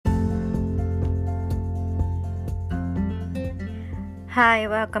Hi,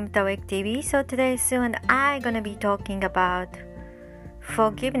 welcome to Awake TV. So today soon I'm gonna be talking about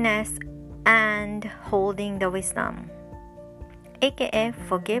forgiveness and holding the wisdom, aka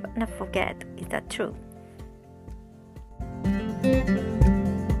forgive and forget. Is that true?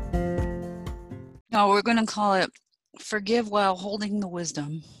 No, we're going to call it Forgive While Holding the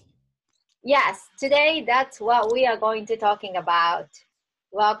Wisdom. Yes, today that's what we are going to talking about.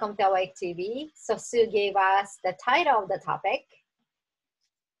 Welcome to Awake TV. So Sue gave us the title of the topic.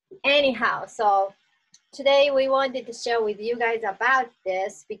 Anyhow, so today we wanted to share with you guys about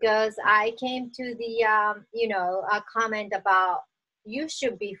this because I came to the a comment about you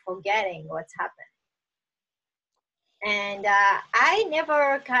should be forgetting what's happened, and I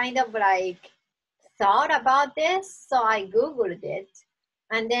never kind of like thought about this, so I googled it,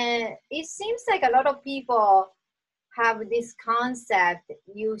 and then it seems like a lot of people have this concept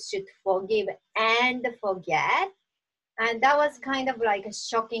you should forgive and forget, and that was kind of like a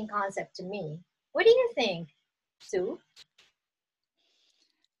shocking concept to me. What do you think, Sue?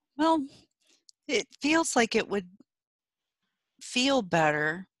 Well, it feels like it would feel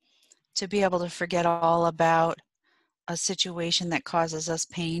better to be able to forget all about a situation that causes us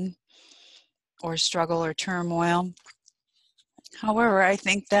pain or struggle or turmoil. However, I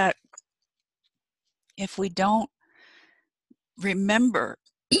think that if we don't remember,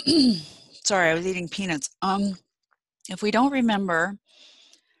 sorry, I was eating peanuts. If we don't remember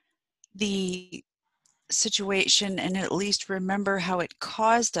the situation and at least remember how it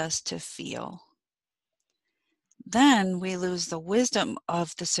caused us to feel, then we lose the wisdom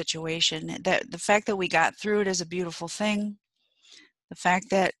of the situation. That the fact that we got through it is a beautiful thing. The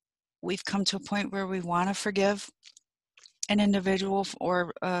fact that we've come to a point where we want to forgive an individual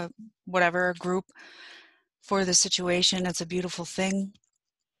or whatever, a group for the situation, it's a beautiful thing.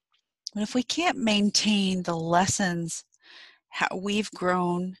 But if we can't maintain the lessons, how we've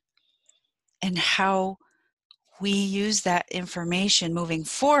grown and how we use that information moving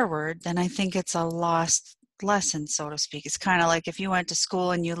forward, then I think it's a lost lesson, so to speak. It's kind of like if you went to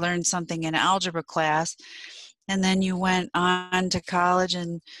school and you learned something in algebra class, and then you went on to college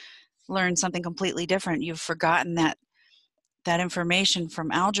and learned something completely different. You've forgotten that information from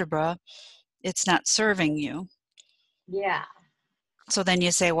algebra. It's not serving you. Yeah. So then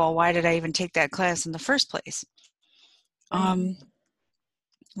you say, well, why did I even take that class in the first place?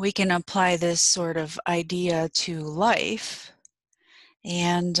 We can apply this sort of idea to life.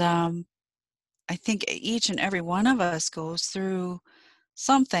 And I think each and every one of us goes through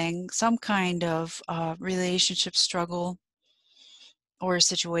something, some kind of relationship struggle or a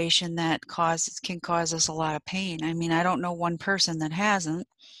situation that can cause us a lot of pain. I mean, I don't know one person that hasn't.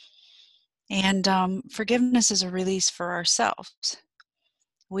 And forgiveness is a release for ourselves.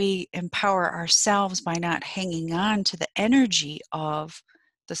 We empower ourselves by not hanging on to the energy of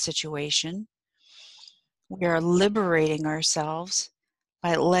the situation. We are liberating ourselves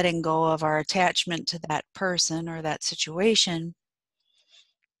by letting go of our attachment to that person or that situation.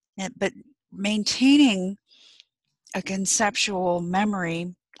 But maintaining a conceptual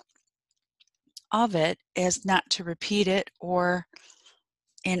memory of it as not to repeat it, or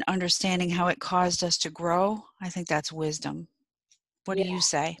in understanding how it caused us to grow, I think that's wisdom. What do you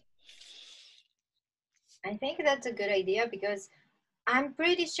say? I think that's a good idea because I'm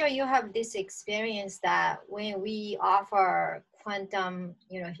pretty sure you have this experience that when we offer quantum,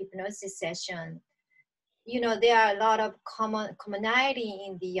 hypnosis session, there are a lot of commonality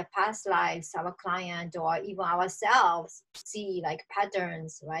in the past lives, our client or even ourselves see like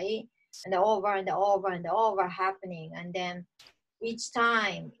patterns, right? And over and over and over happening. And then each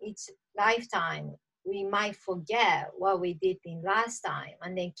time, each lifetime, we might forget what we did in last time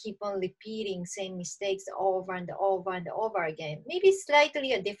and then keep on repeating same mistakes over and over and over again. Maybe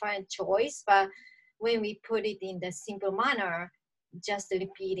slightly a different choice, but when we put it in the simple manner, just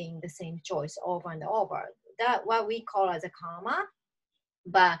repeating the same choice over and over. That what we call as a karma.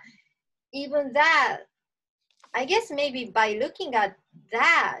 But even that, I guess maybe by looking at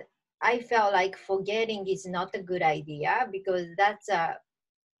that, I felt like forgetting is not a good idea because that's a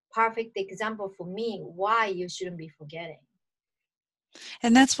perfect example for me why you shouldn't be forgetting.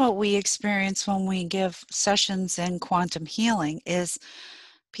 And that's what we experience when we give sessions in quantum healing is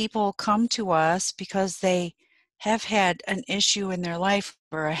people come to us because they have had an issue in their life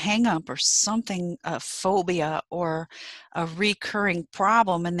or a hang-up or something, a phobia or a recurring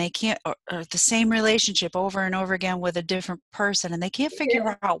problem, and they can't, or the same relationship over and over again with a different person, and they can't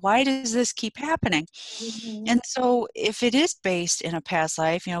figure out why does this keep happening. Mm-hmm. And so if it is based in a past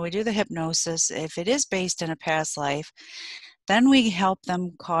life, we do the hypnosis, if it is based in a past life, then we help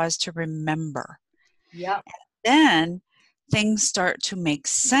them cause to remember. Yep. Then things start to make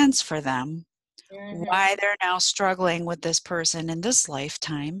sense for them, Mm-hmm. why they're now struggling with this person in this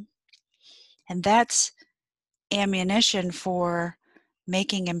lifetime. And that's ammunition for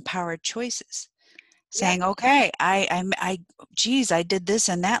making empowered choices. Saying, okay, geez, I did this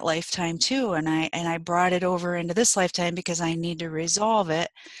in that lifetime too, and I brought it over into this lifetime because I need to resolve it.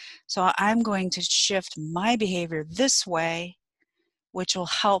 So I'm going to shift my behavior this way, which will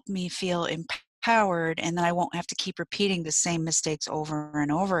help me feel empowered, and then I won't have to keep repeating the same mistakes over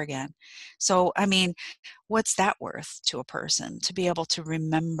and over again. So, I mean, what's that worth to a person to be able to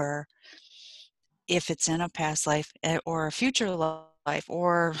remember if it's in a past life or a future life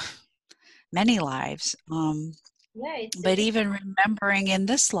or many lives? Yeah, it's But even remembering in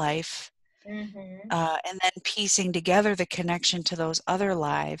this life, mm-hmm. and then piecing together the connection to those other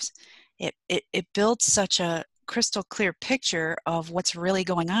lives, it builds such a crystal clear picture of what's really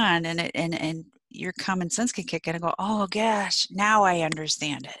going on, and your common sense can kick in and go, oh gosh, now I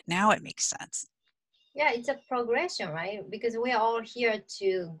understand it. Now it makes sense. Yeah, it's a progression, right? Because we are all here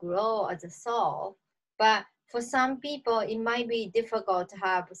to grow as a soul. But for some people, it might be difficult to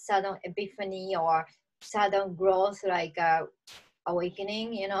have sudden epiphany or sudden growth, like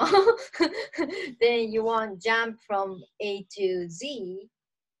awakening, you know. Then you want jump from A to Z,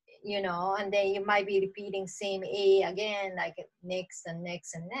 you know, and then you might be repeating same A again, like next and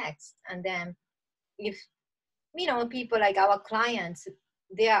next and next. And then if, you know, people like our clients,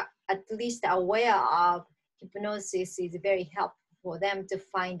 they are at least aware of hypnosis is very helpful for them to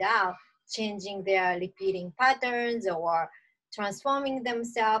find out changing their repeating patterns or transforming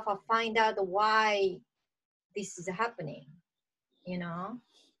themselves or find out why this is happening, you know.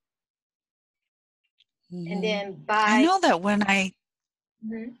 And Mm-hmm. then I by know that when I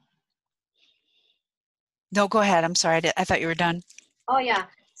Mhm. no, go ahead. I'm sorry. I thought you were done. Oh yeah,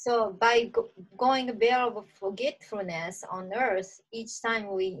 so by going a bit of forgetfulness on earth, each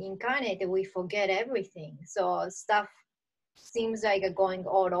time we incarnate we forget everything, so stuff seems like going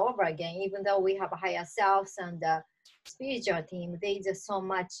all over again. Even though we have higher selves and the spiritual team, there's just so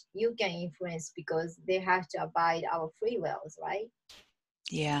much you can influence because they have to abide our free wills, right?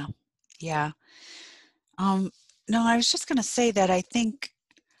 Yeah. Yeah. Um, no, I was just going to say that I think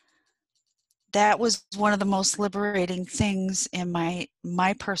that was one of the most liberating things in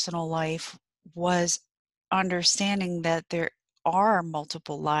my personal life, was understanding that there are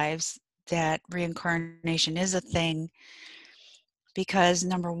multiple lives, that reincarnation is a thing, because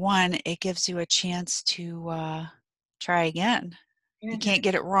number one, it gives you a chance to try again. You can't Mm-hmm.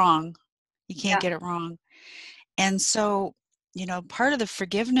 get it wrong. You can't Yeah. get it wrong. And so, part of the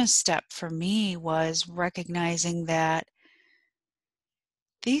forgiveness step for me was recognizing that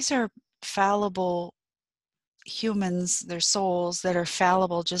these are fallible humans, they're souls that are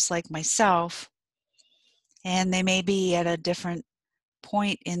fallible just like myself, and they may be at a different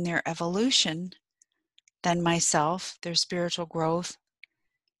point in their evolution than myself, their spiritual growth.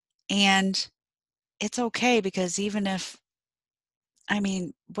 And it's okay, because even if,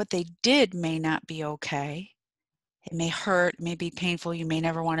 what they did may not be okay, it may hurt, it may be painful, you may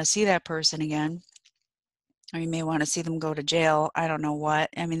never want to see that person again, or you may want to see them go to jail, I don't know what.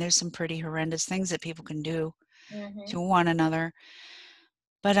 There's some pretty horrendous things that people can do Mm-hmm. to one another.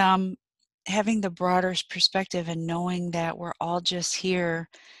 But having the broader perspective and knowing that we're all just here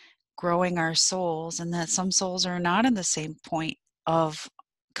growing our souls, and that some souls are not in the same point of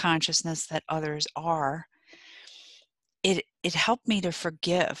consciousness that others are, it helped me to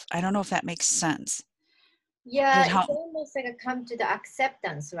forgive. I don't know if that makes sense. Yeah, It it's helped. almost like a come to the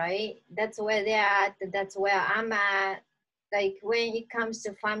acceptance, right? That's where they're at, that's where I'm at. Like when it comes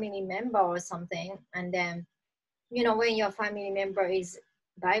to family member or something, and then, you know, when your family member is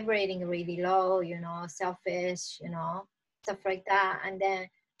vibrating really low, you know, selfish, you know, stuff like that. And then,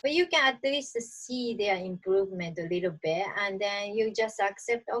 but you can at least see their improvement a little bit. And then you just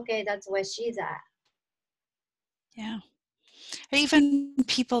accept, okay, that's where she's at. Yeah. Even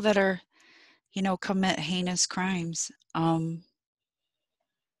people that are, commit heinous crimes.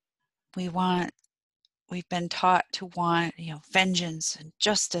 We want, we've been taught to want, vengeance and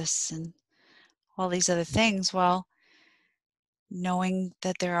justice and all these other things. Well, knowing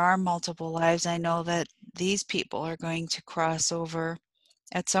that there are multiple lives, I know that these people are going to cross over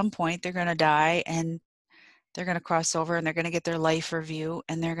at some point. They're going to die, and they're going to cross over, and they're going to get their life review,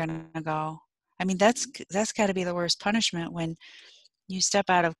 and they're going to go. That's got to be the worst punishment, when you step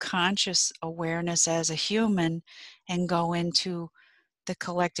out of conscious awareness as a human and go into the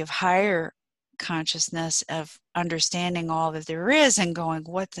collective higher consciousness of understanding all that there is and going,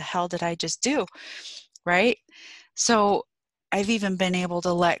 what the hell did I just do? Right? So I've even been able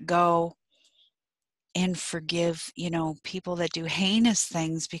to let go and forgive, people that do heinous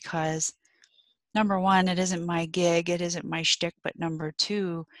things, because number one, it isn't my gig, it isn't my shtick, but number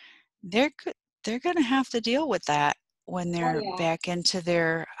two, they're going to have to deal with that when Oh they're yeah. back into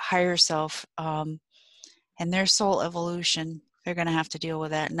their higher self, and their soul evolution. They're going to have to deal with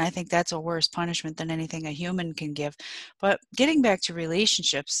that, and I think that's a worse punishment than anything a human can give. But getting back to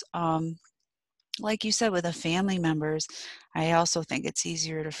relationships, like you said, with the family members, I also think it's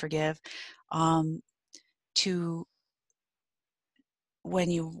easier to forgive. To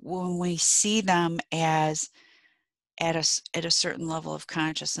when we see them as at a certain level of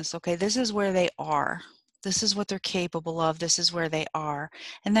consciousness, okay, this is where they are, this is what they're capable of, this is where they are,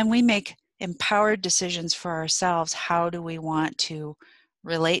 and then we make empowered decisions for ourselves. How do we want to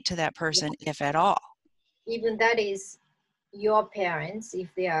relate to that person, Yeah. if at all? Even that is your parents, if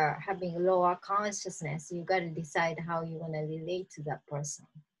they are having lower consciousness, you got to decide how you want to relate to that person.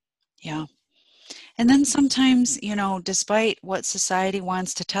 Yeah. And then sometimes, despite what society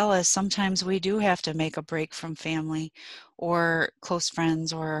wants to tell us, sometimes we do have to make a break from family or close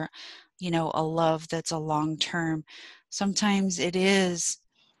friends, or, a love that's a long term. Sometimes it is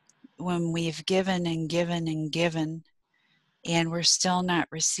when we've given and given and given and we're still not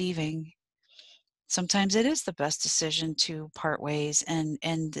receiving. Sometimes it is the best decision to part ways and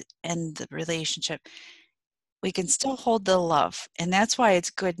end the relationship. We can still hold the love, and that's why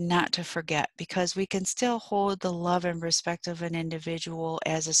it's good not to forget, because we can still hold the love and respect of an individual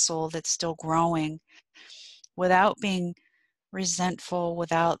as a soul that's still growing, without being resentful,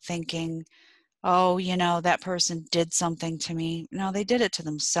 without thinking, oh, that person did something to me. No, they did it to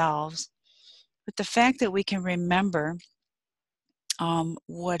themselves. But the fact that we can remember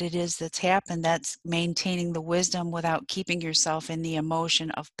what it is that's happened, that's maintaining the wisdom without keeping yourself in the emotion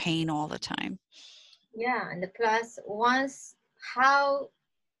of pain all the time. Yeah, and the plus once how,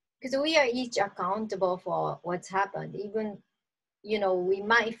 because we are each accountable for what's happened. Even, we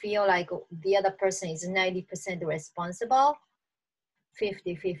might feel like the other person is 90% responsible,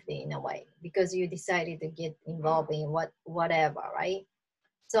 50-50 in a way, because you decided to get involved in whatever, right?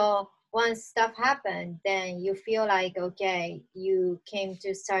 So once stuff happened, then you feel like, okay, you came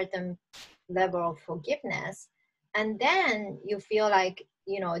to certain level of forgiveness, and then you feel like,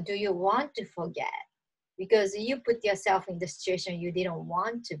 do you want to forget? Because you put yourself in the situation you didn't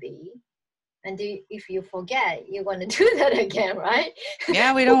want to be, and if you forget, you're going to do that again, right?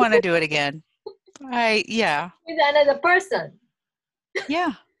 Yeah, we don't want to do it again. Yeah. With another person.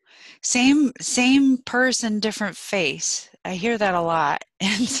 Yeah. Same person, different face. I hear that a lot,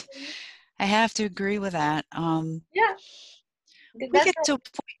 and I have to agree with that. Yeah, We that's get a to a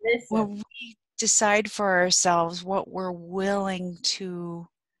point where lesson. we decide for ourselves what we're willing to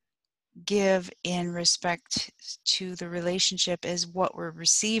give in respect to the relationship. Is what we're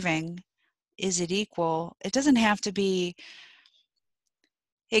receiving, is it equal? It doesn't have to be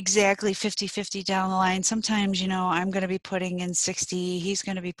exactly 50-50 down the line. Sometimes, I'm going to be putting in 60, he's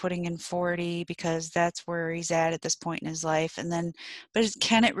going to be putting in 40, because that's where he's at this point in his life. And then, but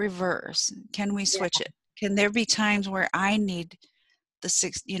can it reverse? Can we Yeah. switch it? Can there be times where I need the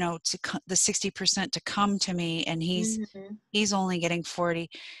the 60% to come to me, and Mm-hmm. he's only getting 40?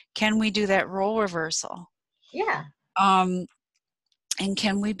 Can we do that role reversal? Yeah. Um, and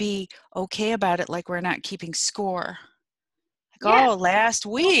can we be okay about it, like we're not keeping score? Yeah. Oh, last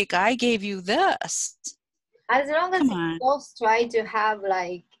week I gave you this. As long as Come you on. both try to have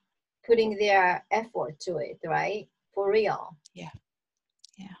like putting their effort to it, right? For real. Yeah.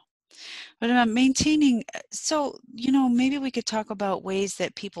 Yeah. But maintaining, so, maybe we could talk about ways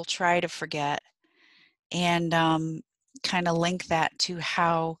that people try to forget, and kind of link that to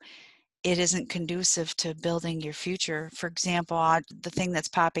how it isn't conducive to building your future. For example, the thing that's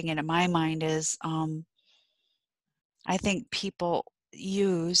popping into my mind is I think people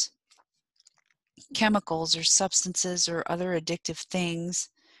use chemicals or substances or other addictive things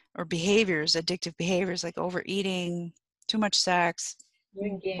or behaviors, addictive behaviors like overeating, too much sex,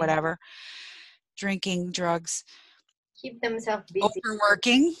 Drinking. whatever, drinking, drugs, Keep themselves busy.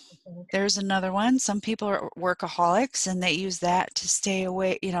 overworking. There's another one. Some people are workaholics and they use that to stay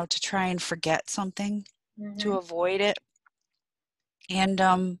away, to try and forget something, to Mm-hmm. avoid it. And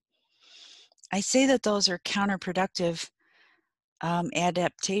I say that those are counterproductive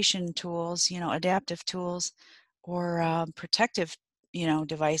adaptation tools, adaptive tools, or protective,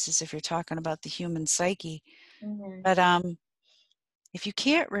 devices if you're talking about the human psyche. Mm-hmm. But if you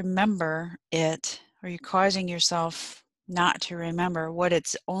can't remember it, or you're causing yourself not to remember, what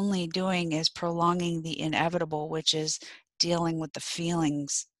it's only doing is prolonging the inevitable, which is dealing with the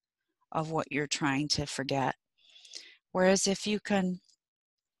feelings of what you're trying to forget. Whereas if you can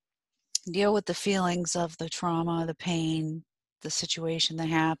deal with the feelings of the trauma, the pain, the situation that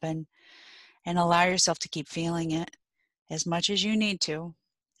happened, and allow yourself to keep feeling it as much as you need to.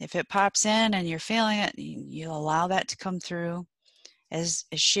 If it pops in and you're feeling it, you allow that to come through, as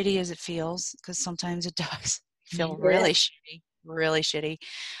shitty as it feels, because sometimes it does feel really shitty, really shitty.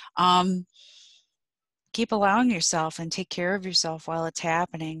 Keep allowing yourself and take care of yourself while it's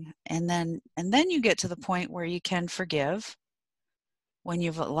happening. And then you get to the point where you can forgive when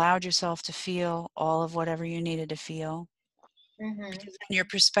you've allowed yourself to feel all of whatever you needed to feel. Mm-hmm. Because then your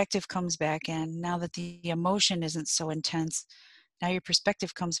perspective comes back in. Now that the emotion isn't so intense, now your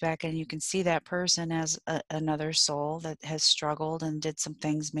perspective comes back and you can see that person as another soul that has struggled and did some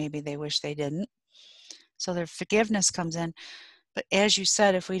things maybe they wish they didn't. So their forgiveness comes in. But as you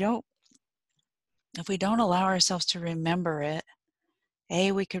said, if we don't allow ourselves to remember it,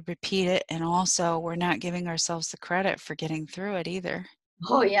 we could repeat it, and also we're not giving ourselves the credit for getting through it either.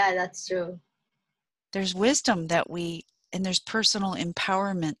 Oh yeah, that's true. There's wisdom and there's personal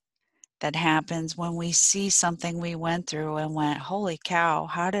empowerment that happens when we see something we went through and went, holy cow,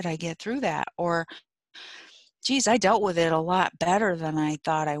 how did I get through that? Or, geez, I dealt with it a lot better than I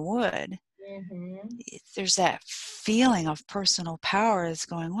thought I would. Mm-hmm. There's that feeling of personal power that's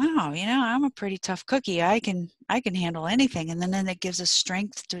going, wow, I'm a pretty tough cookie. I can handle anything. And then it gives us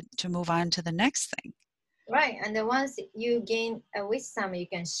strength to move on to the next thing. Right. And then once you gain a wisdom, you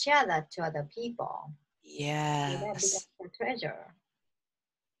can share that to other people. Yes. So that becomes a treasure.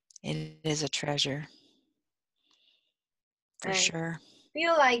 It is a treasure. For sure.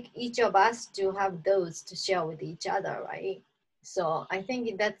 Feel like each of us do have those to share with each other, right? So I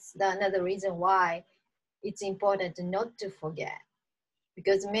think that's another reason why it's important not to forget,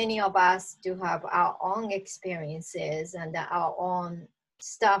 because many of us do have our own experiences and our own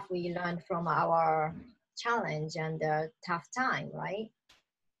stuff we learned from our challenge and tough time, right?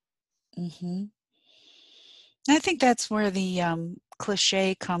 Mm-hmm. I think that's where the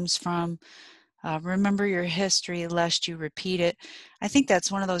cliche comes from. Remember your history lest you repeat it. I think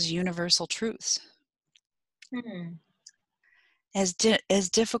that's one of those universal truths. Mm-hmm. As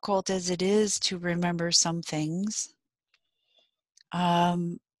difficult as it is to remember some things,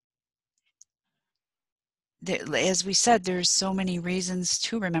 as we said, there's so many reasons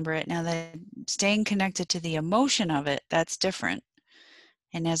to remember it. Now, that staying connected to the emotion of it, that's different.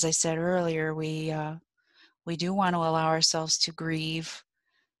 And as I said earlier, we do want to allow ourselves to grieve,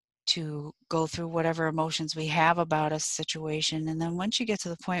 to go through whatever emotions we have about a situation. And then once you get to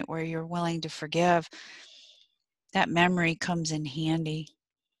the point where you're willing to forgive, that memory comes in handy.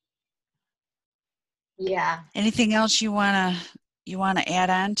 Yeah. Anything else you wanna add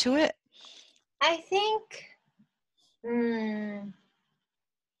on to it? I think, no,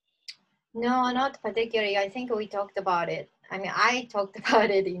 not particularly. I think we talked about it. I mean, I talked about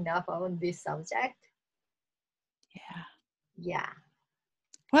it enough on this subject. Yeah. Yeah.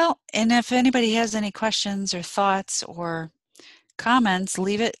 Well, and if anybody has any questions or thoughts or comments,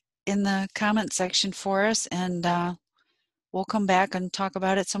 leave it in the comment section for us, and we'll come back and talk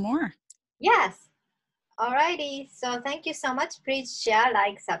about it some more. Yes. Alrighty. So thank you so much. Please share,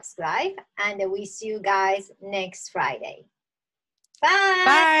 like, subscribe, and we see you guys next Friday. Bye.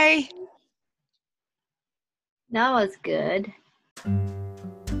 Bye. That was good.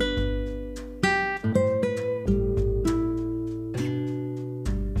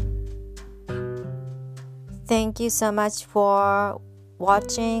 Thank you so much for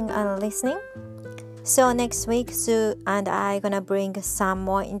watching and listening. So next week, Sue and I gonna bring some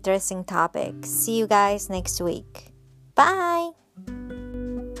more interesting topics. See you guys next week. Bye!